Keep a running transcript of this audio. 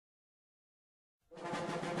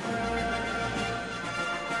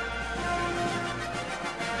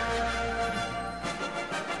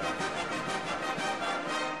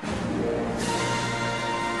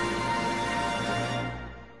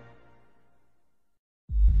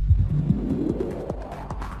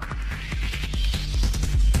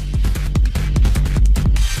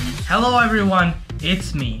Hello everyone,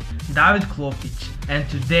 it's me, David Klopich, and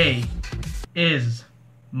today is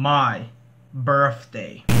my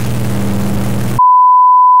birthday.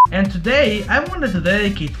 And today I wanted to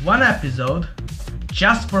dedicate one episode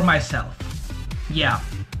just for myself. Yeah,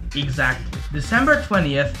 exactly. December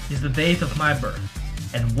 20th is the date of my birth.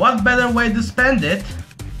 And what better way to spend it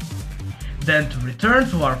than to return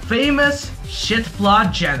to our famous shit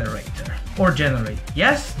plot generator. Or generate.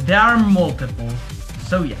 Yes, there are multiple.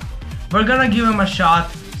 So yeah, we're gonna give him a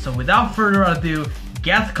shot. So without further ado,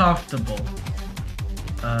 get comfortable.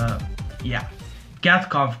 Yeah, get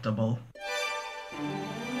comfortable.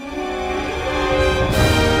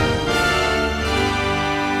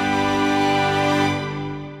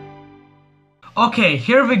 Okay,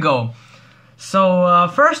 here we go.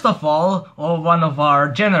 So first of all, one of our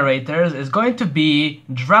generators is going to be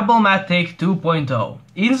Drabblematic 2.0.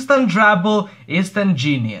 Instant Drabble, Instant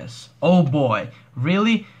Genius. Oh boy,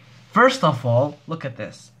 really? First of all, look at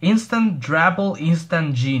this. Instant Drabble,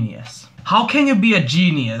 Instant Genius. How can you be a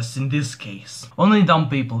genius in this case? Only dumb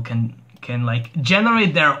people can like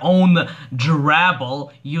generate their own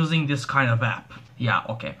Drabble using this kind of app. Yeah,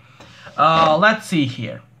 okay. Let's see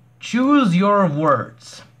here. Choose your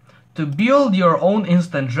words. To build your own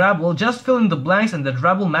instant Drabble, just fill in the blanks and the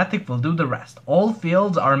Drabblematic will do the rest. All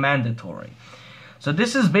fields are mandatory. So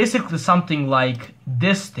this is basically something like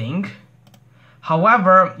this thing.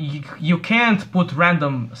 However, you can't put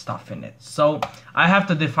random stuff in it. So I have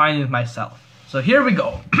to define it myself. So here we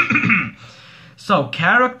go. So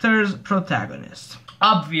characters, protagonist.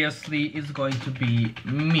 Obviously, it's going to be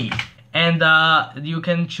me. And you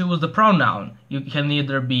can choose the pronoun. You can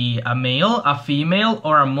either be a male, a female,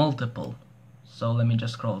 or a multiple. So let me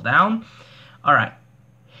just scroll down. Alright,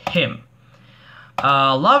 him.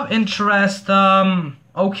 Love interest,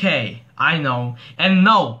 okay, I know. And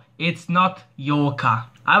no, it's not Yoka.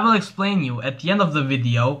 I will explain you at the end of the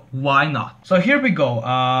video why not. So here we go.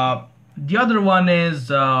 The other one is,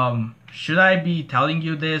 should I be telling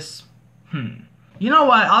you this? You know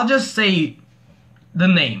what, I'll just say the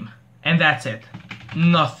name. And that's it.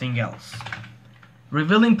 Nothing else.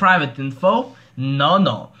 Revealing private info?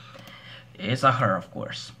 No. It's a her, of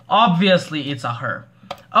course. Obviously, it's a her.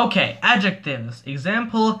 Okay, adjectives.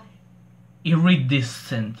 Example,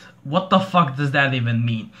 iridescent. What the fuck does that even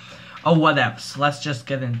mean? Oh, whatevs. Let's just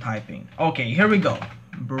get in typing. Okay, here we go.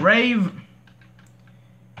 Brave.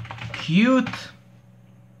 Cute.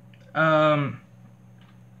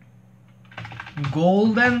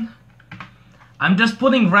 Golden. I'm just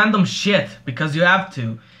putting random shit because you have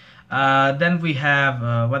to. Then we have,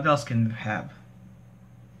 what else can we have?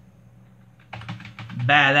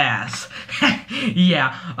 Badass.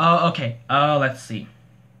 Yeah, okay, let's see.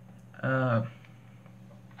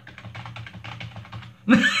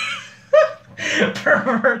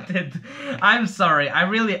 Perverted. I'm sorry, I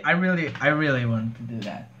really want to do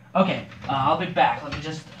that. Okay, I'll be back. Let me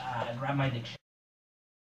just grab my dictionary.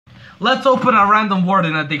 Let's open a random word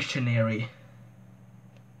in a dictionary.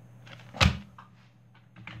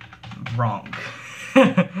 Wrong.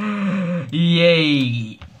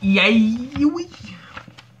 Yay.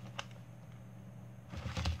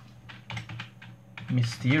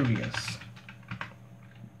 Mysterious.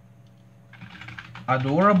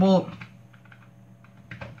 Adorable.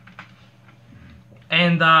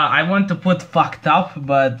 And I want to put fucked up,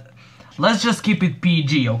 but let's just keep it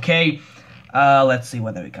PG, okay? Let's see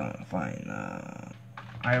what we can find.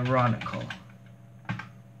 Ironical.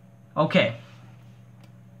 Okay.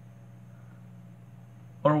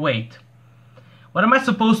 Or wait, what am I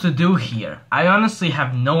supposed to do here? I honestly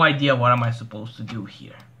have no idea what am I supposed to do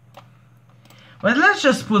here. But let's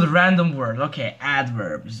just put random words. Okay,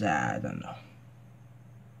 adverbs, I don't know.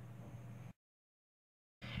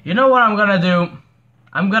 You know what I'm gonna do?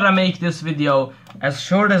 I'm gonna make this video as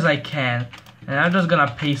short as I can, and I'm just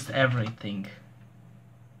gonna paste everything.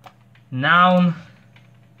 Noun.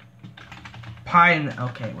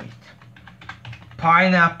 Okay, wait.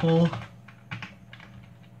 Pineapple.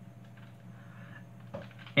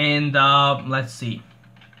 And let's see,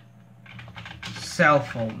 cell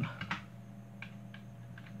phone,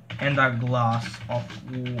 and a glass of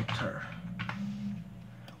water,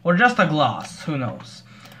 or just a glass, who knows.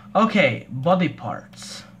 Okay, body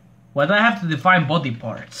parts. Why do I have to define body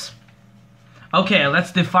parts? Okay,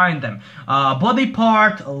 let's define them. Body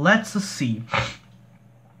part, let's see.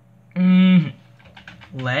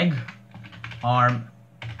 Leg, arm,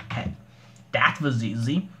 head. That was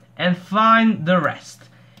easy. And find the rest.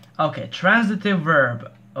 Okay, transitive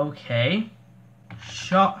verb. Okay.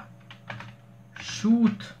 Shot.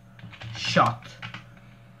 Shoot. Shot.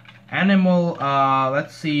 Animal,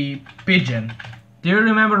 let's see, pigeon. Do you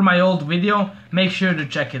remember my old video? Make sure to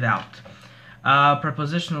check it out.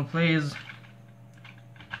 Prepositional plays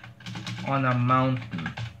on a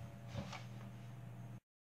mountain.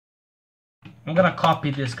 I'm gonna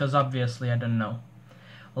copy this because obviously I don't know.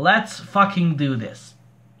 Let's fucking do this.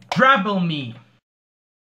 Drabble me.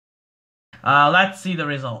 Let's see the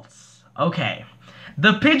results. Okay.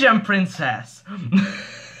 The Pigeon Princess.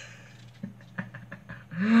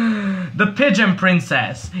 The Pigeon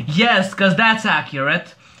Princess. Yes, because that's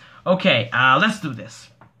accurate. Okay, let's do this.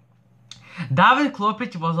 David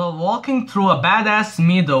Klopich was walking through a badass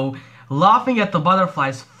meadow, laughing at the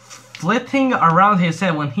butterflies flitting around his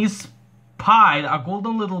head when he spied a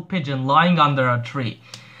golden little pigeon lying under a tree.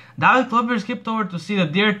 David Klopich skipped over to see the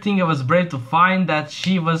dear thing and was brave to find that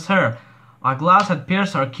she was her. A glass had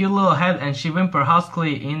pierced her cute little head and she whimpered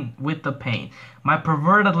huskily in with the pain. My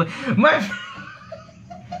perverted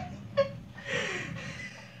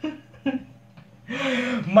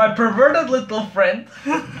My perverted little friend.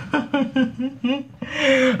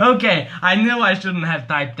 Okay, I knew I shouldn't have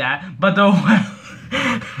typed that, but oh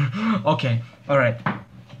well. Okay, alright.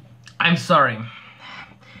 I'm sorry.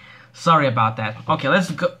 Sorry about that. Okay,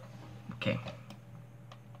 let's go. Okay.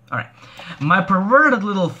 Alright. My perverted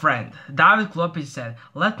little friend, David Klopich said,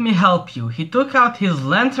 "Let me help you." He took out his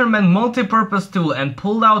Lanternman multi-purpose tool and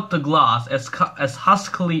pulled out the glass as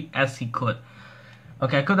huskily as he could.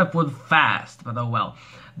 Okay, I could have put fast, but oh well.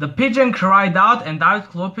 The pigeon cried out and David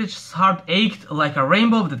Klopich's heart ached like a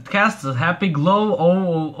rainbow that casts a happy glow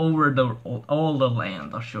all over all the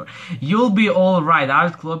land. Oh sure. "You'll be alright,"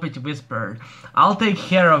 David Klopich whispered. "I'll take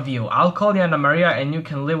care of you. I'll call you Anna Maria and you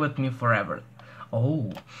can live with me forever."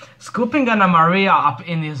 Oh. Scooping Anna Maria up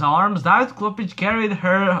in his arms, David Klopich carried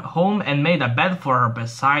her home and made a bed for her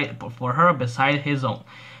beside his own.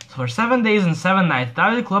 For 7 days and 7 nights,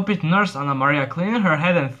 David Klopich nursed Anna Maria, cleaning her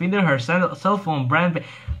head and feeding her cell phone brand.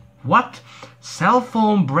 What? Cell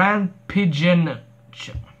phone brand pigeon.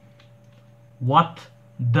 What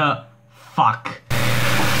the fuck?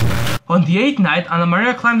 On the 8th night, Anna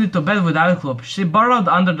Maria climbed into bed with David Klopich. She burrowed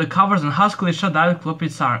under the covers and huskily shot David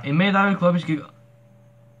Klopich's arm. It made David Klopich giggle.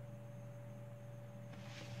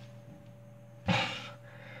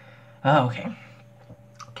 Okay.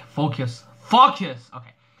 Okay, focus. Focus!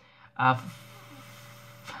 Okay.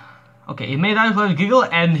 Okay, it made David Klopich giggle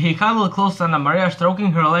and he cuddled close to Anna Maria,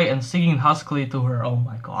 stroking her leg and singing huskily to her. Oh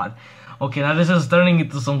my god. Okay, now this is turning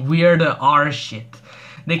into some weird R shit.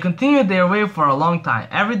 They continued their way for a long time.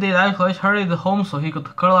 Every day David Klopich hurried home so he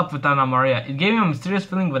could curl up with Anna Maria. It gave him a mysterious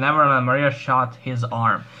feeling whenever Anna Maria shot his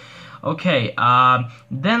arm. Okay,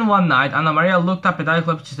 then one night Anna Maria looked up at David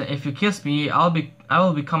Klopich and said, "If you kiss me, I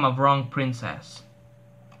will become a wrong princess."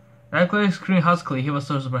 David Klopich screamed huskily. He was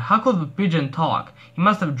so surprised. How could the pigeon talk? He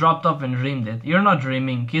must have dropped off and dreamed it. "You're not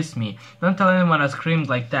dreaming. Kiss me." "Don't tell anyone I screamed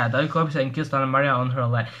like that." David Klopich and kissed Anna Maria on her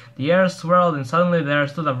leg. The air swirled and suddenly there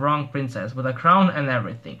stood a wrong princess with a crown and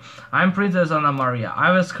everything. "I'm Princess Anna Maria. I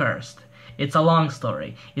was cursed. It's a long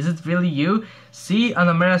story." "Is it really you?" "See,"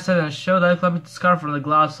 Anna Maria said and showed David Klopich the scarf from the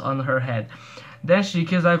glass on her head. Then she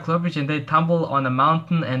kissed David Klopich and they tumbled on a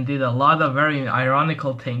mountain and did a lot of very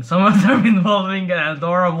ironical things. Some of them involving an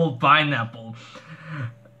adorable pineapple.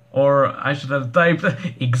 Or I should have typed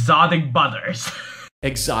exotic butters.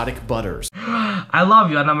 Exotic butters. "I love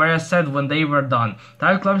you," Anna Maria said when they were done.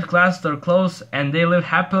 David Klopich clasped her close and they lived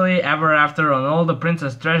happily ever after on all the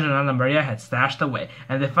princess treasure Anna Maria had stashed away.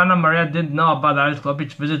 And if Anna Maria didn't know about David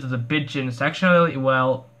Klopich's visit to the pigeon sexually,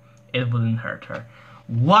 well, it wouldn't hurt her.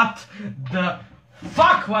 What the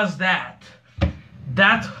fuck was that?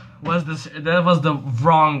 That was the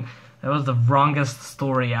wrongest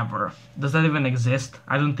story ever. Does that even exist?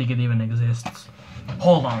 I don't think it even exists.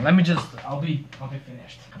 Hold on, let me just I'll be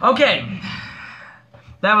finished. Okay.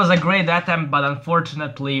 That was a great attempt, but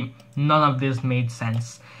unfortunately none of this made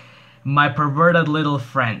sense. My perverted little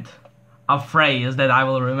friend. A phrase that I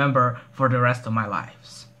will remember for the rest of my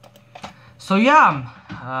lives. So yeah,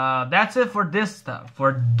 that's it for this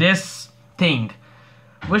thing.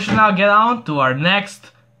 We should now get on to our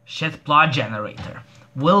next shit plot generator.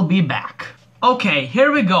 We'll be back. Okay,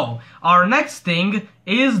 here we go. Our next thing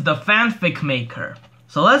is the fanfic maker.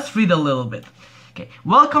 So let's read a little bit. Okay,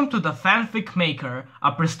 welcome to the fanfic maker,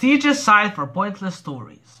 a prestigious site for pointless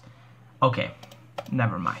stories. Okay,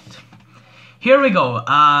 never mind. Here we go.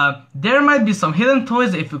 There might be some hidden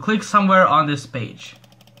toys if you click somewhere on this page.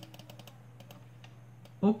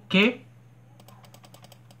 Okay.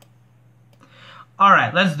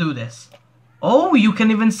 Alright, let's do this. Oh, you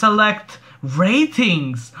can even select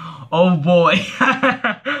ratings. Oh boy.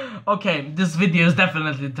 Okay, this video is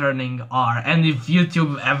definitely turning R. And if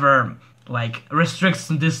YouTube ever, like, restricts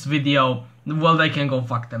this video, Well, they can go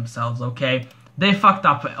fuck themselves, okay? They fucked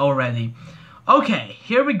up already. Okay,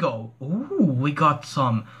 here we go. Ooh, we got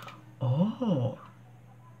some... Oh.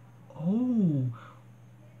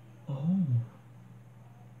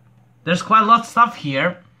 There's quite a lot of stuff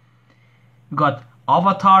here. We got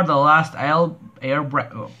Avatar, The Last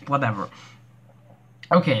whatever.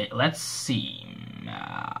 Okay, let's see.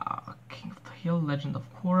 King of the Hill, Legend of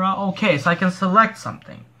Korra. Okay, so I can select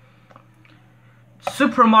something.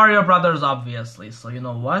 Super Mario Brothers, obviously. So you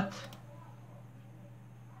know what?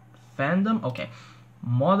 Fandom. Okay,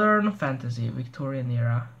 modern fantasy, Victorian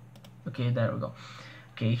era. Okay, there we go.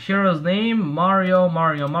 Okay, hero's name Mario.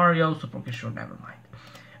 Super. Okay, sure, never mind.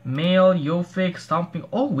 Male, Yofik, stomping.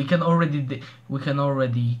 Oh, we can already do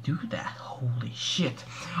that. Holy shit.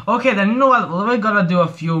 Okay, then you know what? We're gonna do a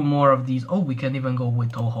few more of these. Oh, we can even go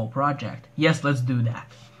with Toho Project. Yes, let's do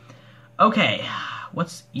that. Okay,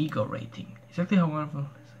 what's ego rating? Exactly how wonderful.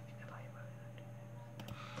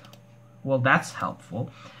 Well, that's helpful.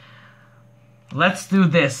 Let's do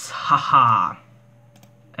this. Haha.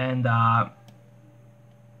 And I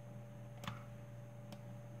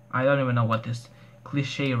don't even know what this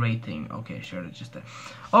cliche rating. Okay, sure, it's just a...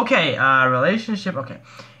 Okay, relationship. Okay,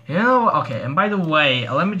 you know. Okay, and by the way,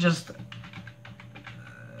 let me just.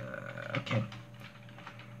 Okay.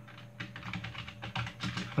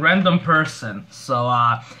 Random person. So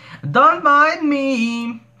don't mind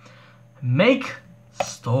me. Make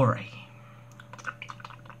story.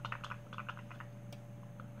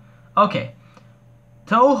 Okay.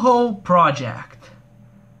 Toho Project.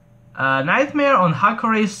 Nightmare on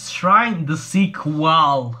Hakure's Shrine, the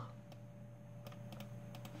sequel.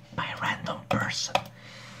 By random person.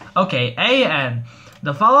 Okay, AN.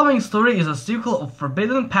 The following story is a sequel of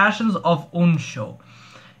Forbidden Passions of Unsho.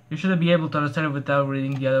 You should be able to understand it without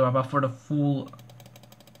reading the other one, but for the full...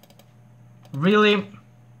 Really?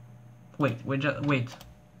 Wait.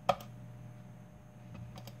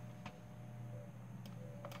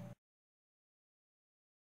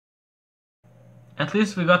 At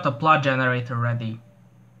least we got the plot generator ready.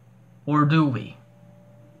 Or do we?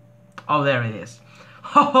 Oh, there it is.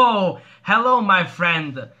 Ho! Hello, my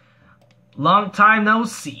friend. Long time no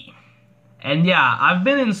see. And yeah, I've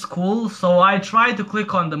been in school, so I tried to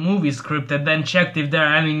click on the movie script and then checked if there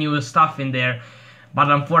are any new stuff in there.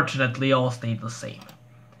 But unfortunately, all stayed the same.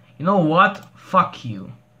 You know what? Fuck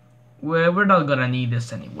you. We're not gonna need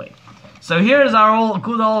this anyway. So here's our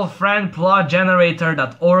good old friend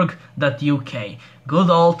plotgenerator.org.uk.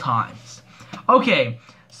 Good old times. Okay,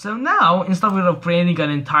 so now instead of creating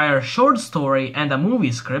an entire short story and a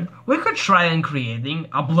movie script, we could try and creating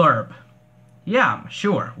a blurb. Yeah,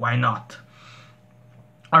 sure, why not?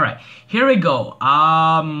 Alright, here we go.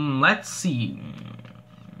 Let's see.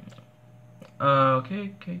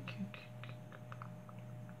 Okay.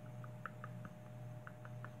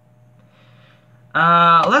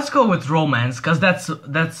 Let's go with romance, cause that's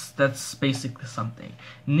basically something.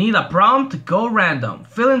 Need a prompt? Go random.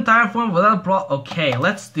 Fill entire form without Okay,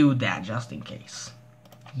 let's do that just in case.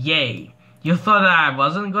 Yay! You thought that I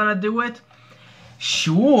wasn't gonna do it?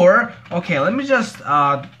 Sure. Okay, let me just do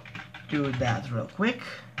that real quick.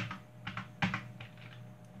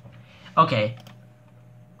 Okay.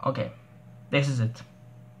 This is it.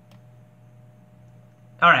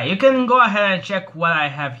 Alright, you can go ahead and check what I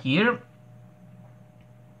have here.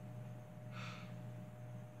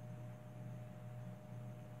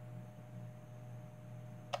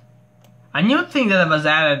 A new thing that was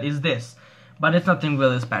added is this, but it's nothing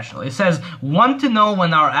really special. It says, want to know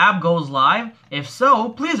when our app goes live? If so,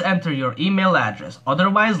 please enter your email address,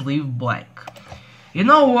 otherwise leave blank. You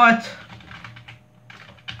know what?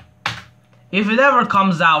 If it ever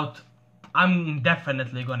comes out, I'm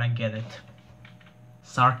definitely gonna get it.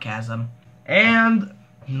 Sarcasm. And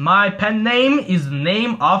my pen name is the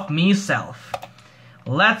name of meself.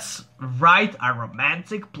 Let's write a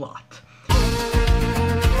romantic plot.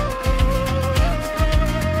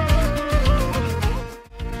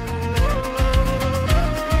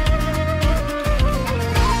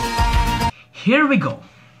 Here we go.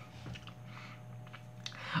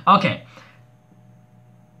 Okay.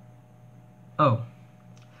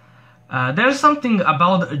 There's something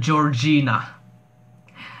about Georgina.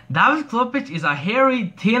 David Klopich is a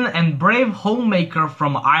hairy, thin, and brave homemaker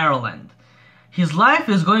from Ireland. His life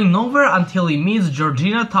is going nowhere until he meets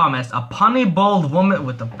Georgina Thomas, a punny bald woman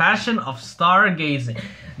with a passion of stargazing.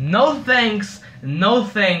 No thanks, no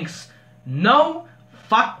thanks, no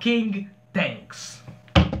fucking thanks.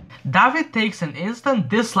 David takes an instant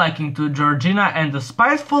disliking to Georgina and the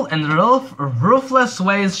spiteful and ruthless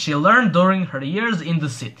ways she learned during her years in the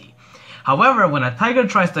city. However, when a tiger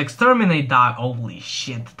tries to exterminate David, holy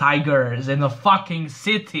shit, tigers in a fucking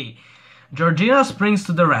city, Georgina springs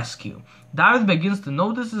to the rescue. David begins to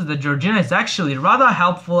notice that Georgina is actually rather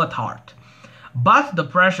helpful at heart. But the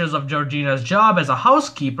pressures of Georgina's job as a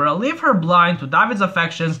housekeeper leave her blind to David's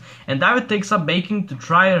affections, and David takes up baking to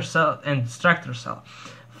try herself and distract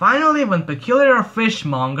herself. Finally, when peculiar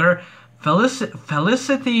fishmonger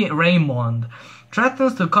Felicity Raymond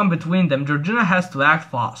threatens to come between them, Georgina has to act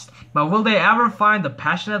fast. But will they ever find the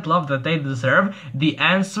passionate love that they deserve? The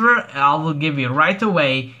answer, I will give you right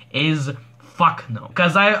away, is fuck no.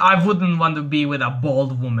 Because I wouldn't want to be with a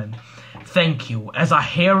bald woman. Thank you, as a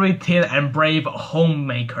hairy, thin, and brave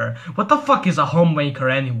homemaker. What the fuck is a homemaker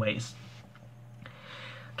anyways?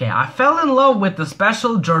 Okay, I fell in love with the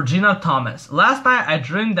special Georgina Thomas. Last night I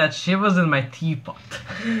dreamed that she was in my teapot.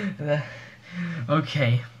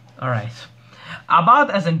 Okay, alright. About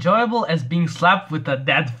as enjoyable as being slapped with a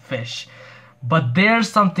dead fish. But there's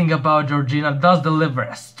something about Georgina does deliver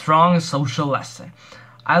a strong social lesson.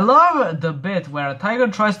 I love the bit where a tiger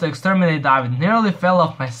tries to exterminate David, nearly fell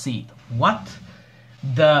off my seat. What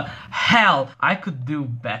the hell? I could do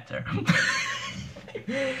better.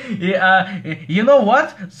 You know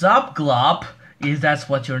what? Zop Glop, if that's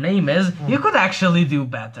what your name is, you could actually do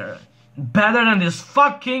better. Better than this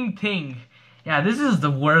fucking thing. Yeah, this is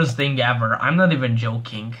the worst thing ever. I'm not even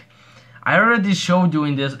joking. I already showed you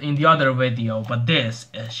in the other video, but this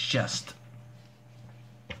is just...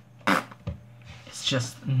 It's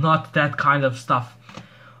just not that kind of stuff.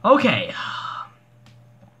 Okay.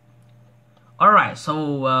 Alright,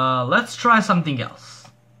 so let's try something else.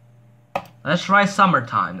 Let's try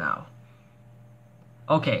summertime now.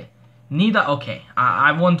 Okay. Nida, okay.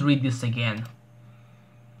 I won't read this again.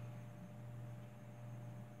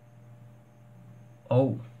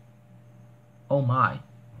 Oh. Oh my.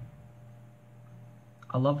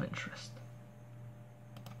 A love interest.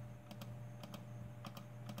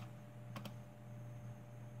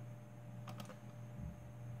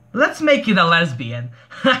 Let's make it a lesbian.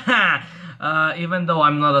 Even though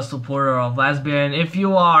I'm not a supporter of lesbian, if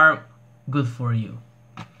you are, good for you.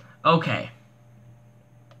 Okay.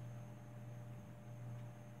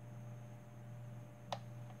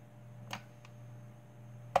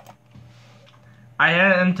 I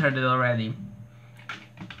entered it already.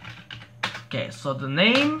 Okay, so the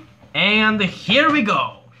name, and here we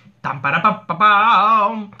go.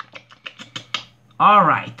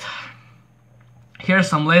 Alright. Here's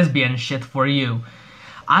some lesbian shit for you.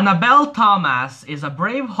 Annabelle Thomas is a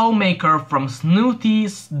brave homemaker from Snooty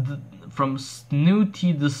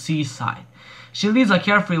the seaside. She leads a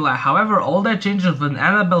carefree life. However, all that changes when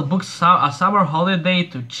Annabelle books a summer holiday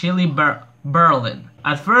to chilly Berlin.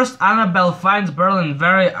 At first, Annabelle finds Berlin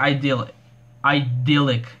very idyllic.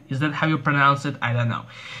 Is that how you pronounce it? I don't know.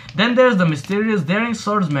 Then there's the mysterious daring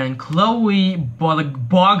swordsman Chloe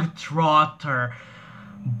Bogtrotter.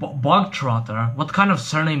 Bogtrotter? What kind of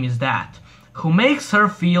surname is that? Who makes her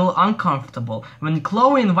feel uncomfortable. When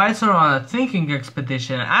Chloe invites her on a thinking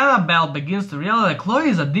expedition, Annabelle begins to realize that Chloe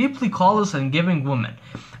is a deeply callous and giving woman.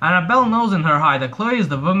 Annabelle knows in her heart that Chloe is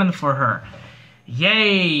the woman for her.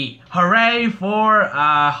 Yay! Hooray for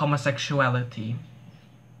homosexuality.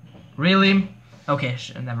 Really? Okay,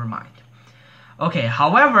 never mind. Okay,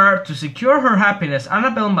 however, to secure her happiness,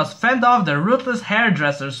 Annabelle must fend off the ruthless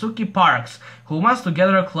hairdresser Suki Parks, who wants to get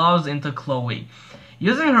her claws into Chloe.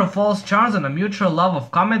 Using her false charms and a mutual love of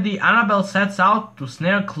comedy, Annabelle sets out to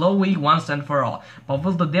snare Chloe once and for all. But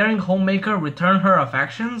will the daring homemaker return her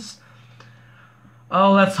affections?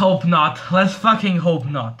 Oh, let's hope not. Let's fucking hope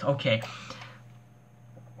not. Okay.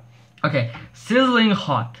 Okay, sizzling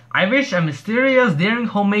hot. I wish a mysterious, daring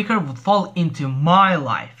homemaker would fall into my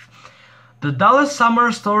life. The dullest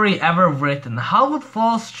summer story ever written. How would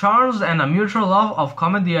false charms and a mutual love of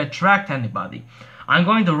comedy attract anybody? I'm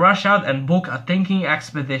going to rush out and book a thinking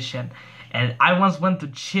expedition. And I once went to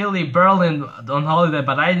chilly Berlin on holiday,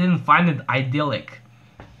 but I didn't find it idyllic.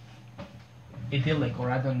 Idyllic, or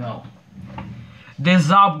I don't know. This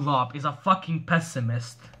Zobglop is a fucking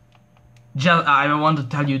pessimist. I want to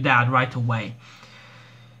tell you that right away.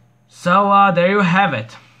 So, there you have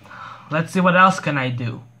it. Let's see what else can I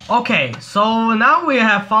do. Okay, so now we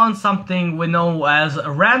have found something we know as a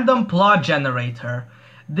random plot generator.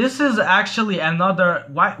 This is actually another...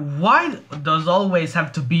 Why does always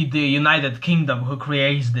have to be the United Kingdom who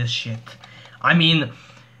creates this shit? I mean,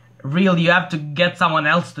 really, you have to get someone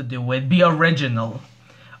else to do it. Be original.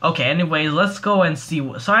 Okay, anyways, let's go and see.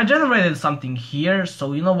 So I generated something here,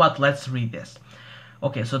 so you know what, let's read this.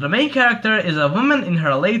 Okay, so the main character is a woman in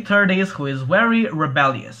her late 30s who is very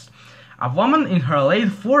rebellious. A woman in her late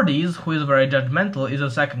 40s who is very judgmental is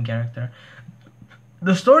a second character.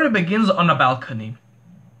 The story begins on a balcony.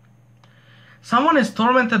 Someone is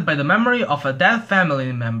tormented by the memory of a dead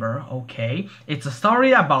family member. Okay, it's a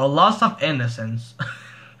story about loss of innocence.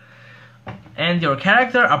 And your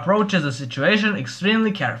character approaches the situation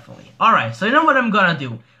extremely carefully. Alright, so you know what I'm gonna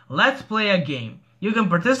do? Let's play a game. You can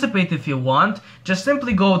participate if you want. Just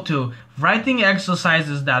simply go to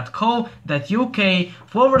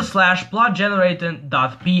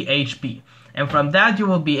writingexercises.co.uk/plotgenerator.php, and from that you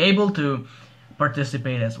will be able to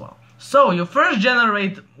participate as well. So you first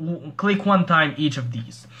click one time each of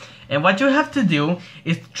these, and what you have to do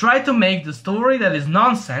is try to make the story that is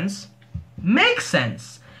nonsense make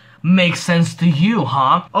sense. Makes sense to you,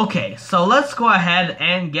 huh? Okay, so let's go ahead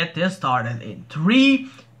and get this started in 3,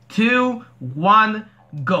 2, 1,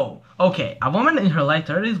 go. Okay, a woman in her late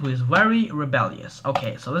 30s who is very rebellious.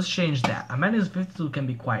 Okay, so let's change that. A man in his 50s who can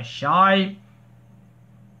be quite shy.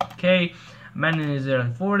 Okay, a man in his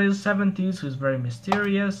early 40s, 70s who is very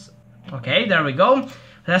mysterious. Okay, there we go.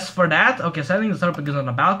 That's for that. Okay, setting the story begins on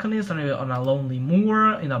a balcony, starting on a lonely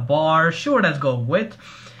moor, in a bar. Sure, let's go with.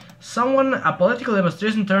 A political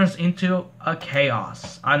demonstration turns into a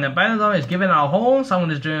chaos. An abandoned home is given a home.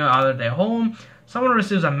 Someone is dreaming out of their home. Someone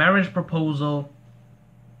receives a marriage proposal.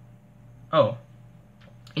 Oh.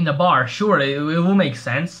 In a bar. Sure, it will make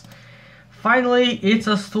sense. Finally, it's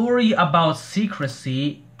a story about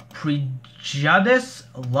secrecy, prejudice,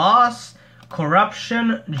 loss,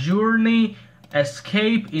 corruption, journey,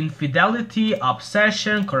 escape, infidelity,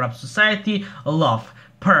 obsession, corrupt society, love.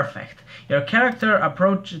 Perfect. Your character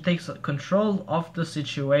takes control of the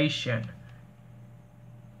situation.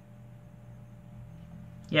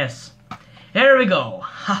 Yes. Here we go.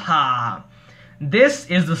 Haha. This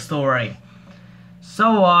is the story.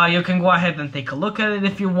 So you can go ahead and take a look at it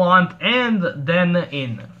if you want, and then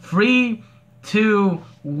in 3, 2,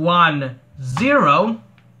 1, 0.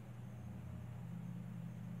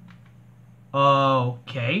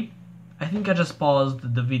 Okay. I think I just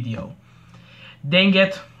paused the video. Dang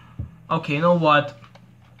it. Okay, you know what?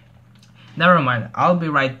 Never mind, I'll be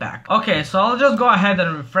right back. Okay, so I'll just go ahead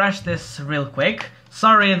and refresh this real quick.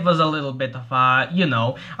 Sorry, it was a little bit of I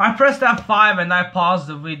pressed F5 and I paused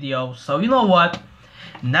the video, so you know what?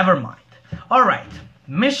 Never mind. Alright,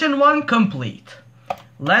 mission 1 complete.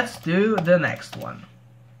 Let's do the next one.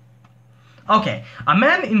 Okay, a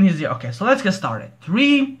man in his... Okay, so let's get started.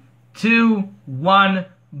 3, 2, 1,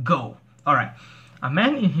 go. Alright. A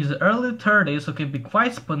man in his early 30s who can be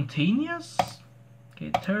quite spontaneous.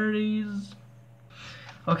 Okay, 30s.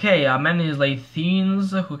 Okay, a man in his late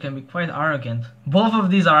teens who can be quite arrogant. Both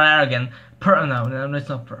of these are arrogant. No, it's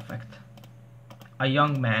not perfect. A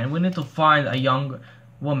young man. We need to find a young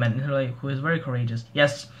woman who is very courageous.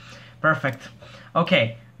 Yes, perfect.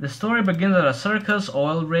 Okay, the story begins at a circus,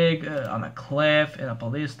 oil rig, on a cliff, in a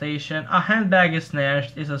police station. A handbag is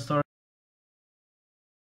snatched. It's a story.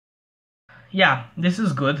 Yeah, this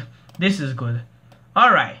is good. This is good.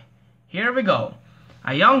 Alright, here we go.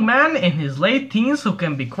 A young man in his late teens who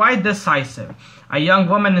can be quite decisive. A young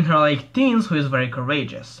woman in her late teens who is very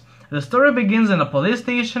courageous. The story begins in a police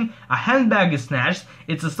station. A handbag is snatched.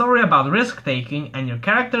 It's a story about risk-taking, and your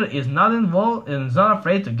character is not involved and is not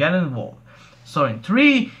afraid to get involved. So in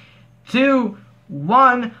 3, 2,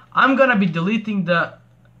 1, I'm gonna be deleting the...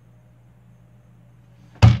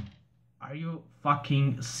 Are you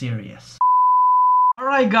fucking serious?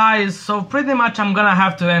 Alright guys, so pretty much I'm gonna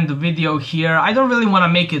have to end the video here. I don't really want to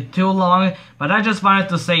make it too long, but I just wanted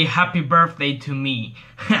to say happy birthday to me.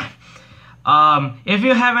 If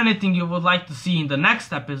you have anything you would like to see in the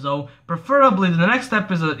next episode, preferably the next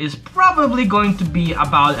episode is probably going to be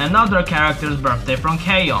about another character's birthday from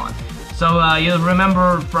K-On! So you'll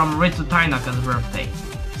remember from Ritsu Tainaka's birthday.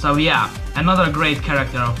 So yeah, another great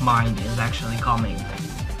character of mine is actually coming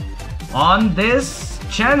on this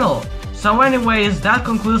channel. So anyways, that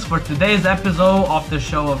concludes for today's episode of the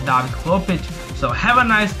show of David Klopich. So have a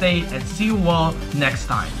nice day and see you all next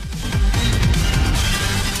time.